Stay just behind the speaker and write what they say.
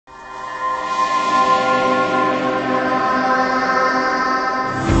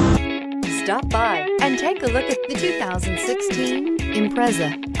Stop by and take a look at the 2016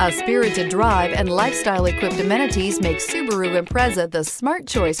 Impreza. A spirited drive and lifestyle-equipped amenities make Subaru Impreza the smart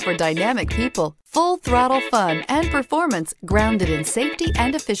choice for dynamic people. Full throttle fun and performance grounded in safety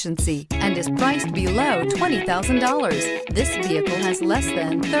and efficiency, and is priced below $20,000. This vehicle has less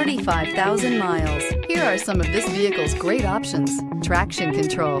than 35,000 miles. Here are some of this vehicle's great options: traction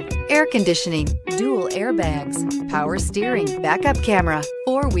control, air conditioning, dual airbags, power steering, backup camera,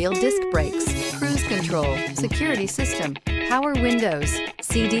 four-wheel disc brakes, cruise control, security system, power windows,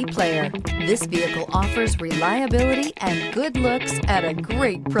 CD player. This vehicle offers reliability and good looks at a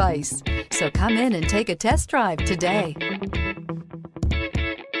great price. So come in and take a test drive today.